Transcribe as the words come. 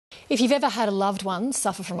If you've ever had a loved one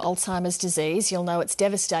suffer from Alzheimer's disease, you'll know it's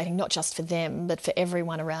devastating not just for them, but for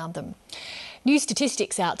everyone around them. New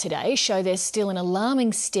statistics out today show there's still an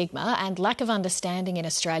alarming stigma and lack of understanding in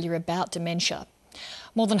Australia about dementia.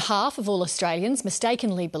 More than half of all Australians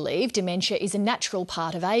mistakenly believe dementia is a natural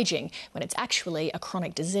part of ageing, when it's actually a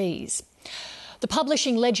chronic disease. The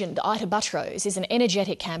publishing legend Ita Buttrose is an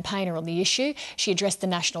energetic campaigner on the issue. She addressed the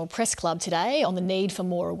National Press Club today on the need for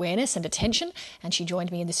more awareness and attention, and she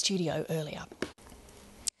joined me in the studio earlier.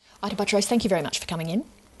 Ita Buttrose, thank you very much for coming in.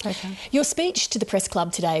 Okay. Your speech to the Press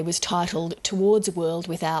Club today was titled Towards a World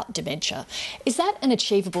Without Dementia. Is that an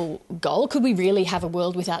achievable goal? Could we really have a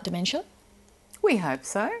world without dementia? We hope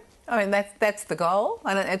so. I mean, that's the goal,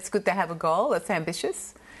 and it's good to have a goal that's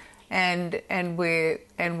ambitious. And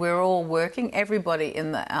we're all working. Everybody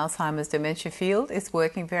in the Alzheimer's dementia field is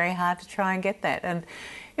working very hard to try and get that. And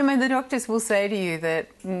I mean, the doctors will say to you that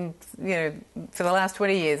for the last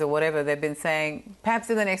 20 years or whatever, they've been saying perhaps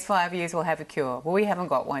in the next 5 years we'll have a cure. Well, we haven't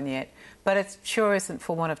got one yet, but it sure isn't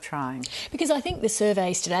for want of trying. Because I think the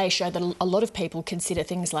surveys today show that a lot of people consider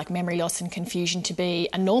things like memory loss and confusion to be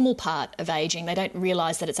a normal part of ageing. They don't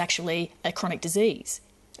realise that it's actually a chronic disease.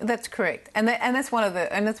 That's correct, and that's one of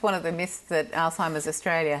the myths that Alzheimer's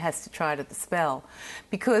Australia has to try to dispel,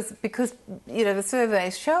 because the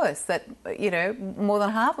surveys show us that more than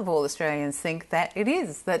half of all Australians think that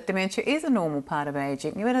that dementia is a normal part of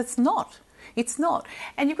ageing, but it's not. It's not,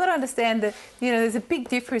 and you've got to understand that there's a big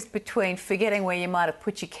difference between forgetting where you might have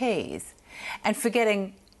put your keys and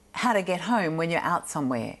forgetting how to get home when you're out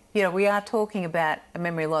somewhere. We are talking about a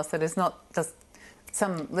memory loss that is not just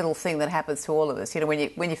some little thing that happens to all of us.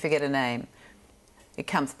 When you forget a name, it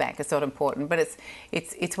comes back. It's not important, but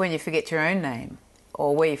it's when you forget your own name,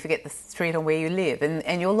 or where you forget the street or where you live,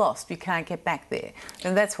 and you're lost. You can't get back there,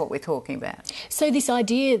 and that's what we're talking about. So this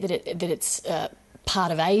idea that it's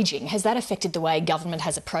part of ageing, has that affected the way government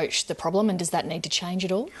has approached the problem, and does that need to change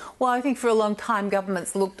at all? Well, I think for a long time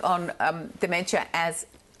governments looked on dementia as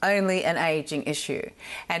only an ageing issue,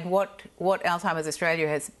 and what Alzheimer's Australia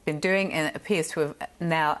has been doing, and appears to have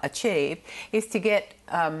now achieved, is to get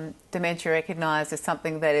dementia recognised as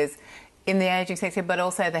something that is in the ageing sector, but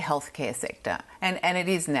also the healthcare sector, and it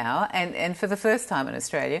is now, and for the first time in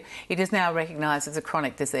Australia, it is now recognised as a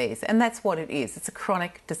chronic disease, and that's what it is. It's a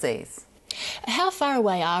chronic disease. How far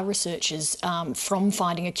away are researchers from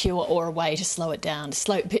finding a cure or a way to slow it down,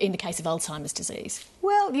 in the case of Alzheimer's disease?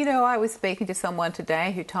 Well, I was speaking to someone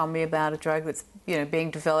today who told me about a drug that's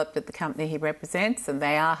being developed at the company he represents, and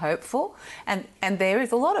they are hopeful, and there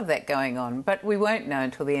is a lot of that going on, but we won't know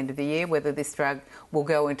until the end of the year whether this drug will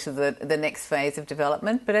go into the next phase of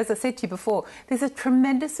development. But as I said to you before, there's a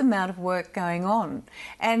tremendous amount of work going on,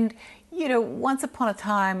 and once upon a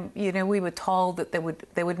time, we were told that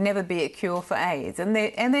there would never be a cure for AIDS, and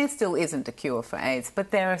there still isn't a cure for AIDS,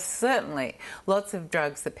 but there are certainly lots of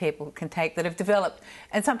drugs that people can take that have developed,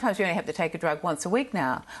 and sometimes you only have to take a drug once a week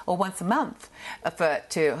now, or once a month,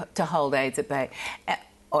 to hold AIDS at bay.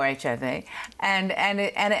 Or HIV,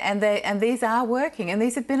 and these are working, and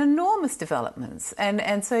these have been enormous developments,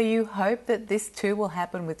 and so you hope that this too will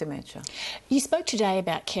happen with dementia. You spoke today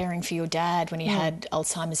about caring for your dad when he had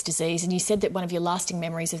Alzheimer's disease, and you said that one of your lasting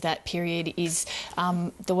memories of that period is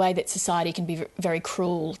the way that society can be very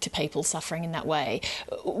cruel to people suffering in that way.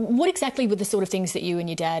 What exactly were the sort of things that you and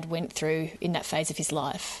your dad went through in that phase of his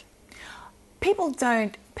life?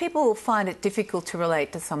 People find it difficult to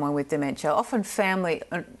relate to someone with dementia. Often family,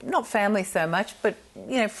 not family so much, but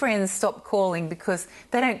friends stop calling because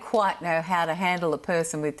they don't quite know how to handle a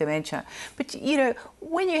person with dementia. But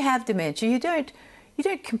when you have dementia, you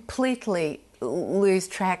don't completely lose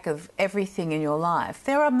track of everything in your life.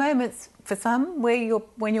 There are moments for some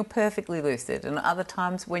when you're perfectly lucid, and other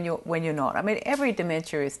times when you're not. I mean, every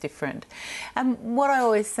dementia is different. And what I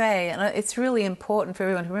always say, and it's really important for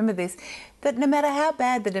everyone to remember this, that no matter how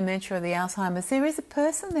bad the dementia or the Alzheimer's, there is a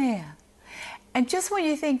person there. And just when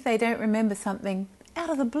you think they don't remember something, out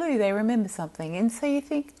of the blue they remember something, and so you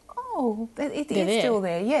think, oh, it is still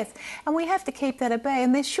there, yes. And we have to keep that at bay,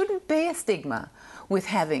 and there shouldn't be a stigma with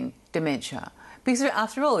having dementia, because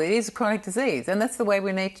after all, it is a chronic disease, and that's the way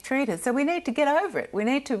we need to treat it. So we need to get over it. We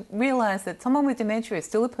need to realise that someone with dementia is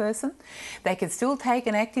still a person. They can still take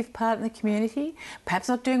an active part in the community, perhaps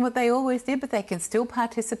not doing what they always did, but they can still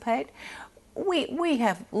participate. We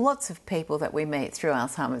have lots of people that we meet through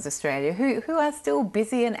Alzheimer's Australia who are still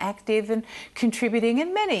busy and active and contributing,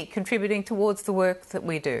 and many contributing towards the work that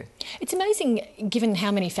we do. It's amazing, given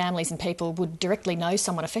how many families and people would directly know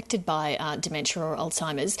someone affected by dementia or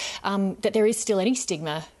Alzheimer's, that there is still any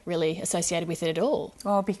stigma really associated with it at all.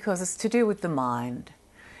 Oh, because it's to do with the mind.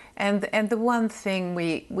 And the one thing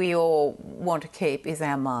we all want to keep is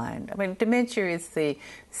our mind. I mean, dementia is the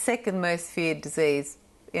second most feared disease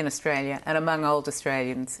in Australia, and among old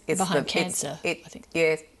Australians, it's behind cancer, I think.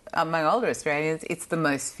 Yes, among older Australians, it's the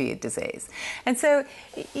most feared disease. And so,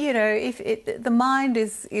 you know, the mind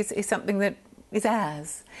is something that is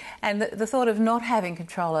ours, and the thought of not having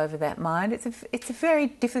control over that mind, it's a very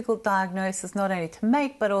difficult diagnosis not only to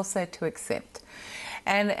make but also to accept.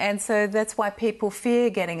 And so that's why people fear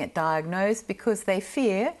getting it diagnosed, because they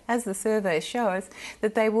fear, as the surveys show us,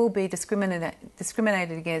 that they will be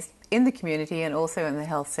discriminated against in the community and also in the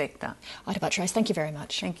health sector. Ita Buttrose, thank you very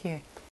much. Thank you.